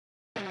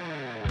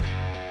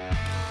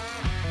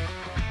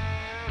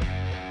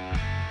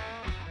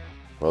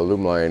Well,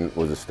 Alum-Line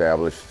was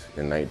established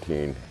in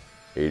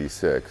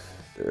 1986.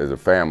 As a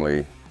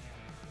family,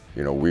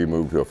 we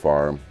moved to a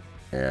farm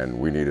and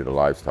we needed a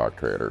livestock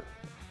trailer.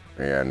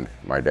 And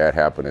my dad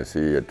happened to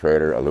see a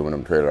trailer,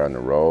 aluminum trailer on the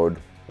road,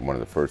 one of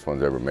the first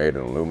ones ever made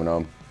in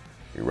aluminum.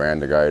 He ran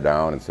the guy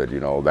down and said,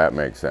 that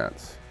makes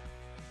sense.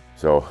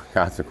 So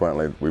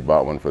consequently, we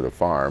bought one for the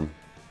farm.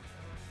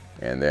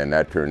 And then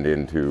that turned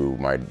into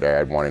my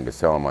dad wanting to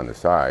sell them on the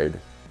side,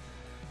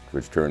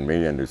 which turned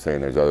me into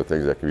saying there's other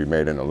things that can be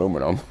made in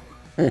aluminum.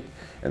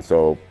 And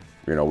so,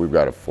 we've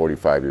got a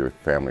 45-year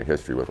family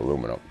history with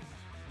aluminum.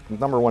 The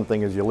number one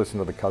thing is you listen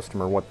to the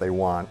customer, what they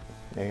want,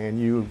 and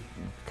you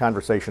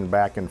conversation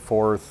back and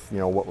forth,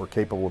 what we're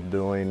capable of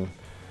doing.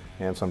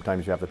 And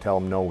sometimes you have to tell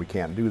them, no, we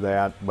can't do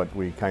that, but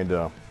we kind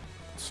of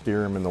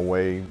steer him in the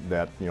way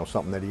that,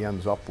 something that he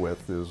ends up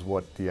with is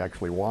what he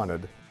actually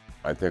wanted.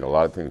 I think a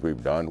lot of things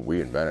we've done,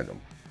 we invented them.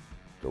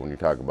 So when you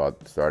talk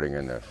about starting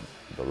in the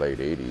late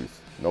 80s,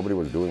 nobody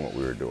was doing what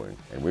we were doing.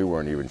 And we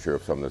weren't even sure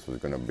if some of this was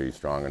going to be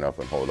strong enough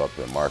and hold up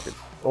to the market.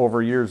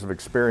 Over years of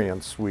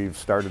experience, we've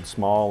started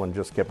small and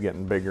just kept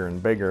getting bigger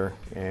and bigger.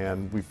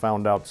 And we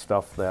found out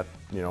stuff that,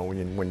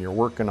 when you're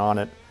working on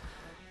it,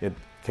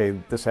 okay,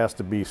 this has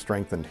to be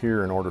strengthened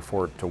here in order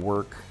for it to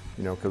work,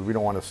 because we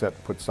don't want to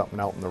put something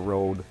out in the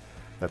road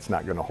that's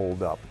not going to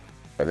hold up.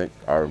 I think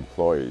our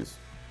employees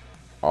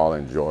all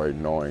enjoy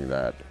knowing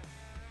that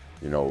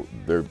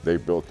they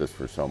built this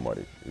for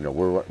somebody.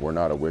 We're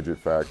not a widget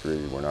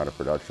factory, we're not a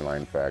production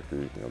line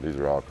factory. These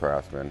are all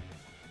craftsmen.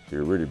 So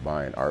you're really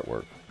buying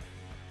artwork,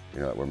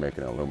 that we're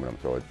making in aluminum.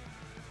 So it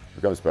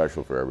becomes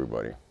special for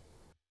everybody.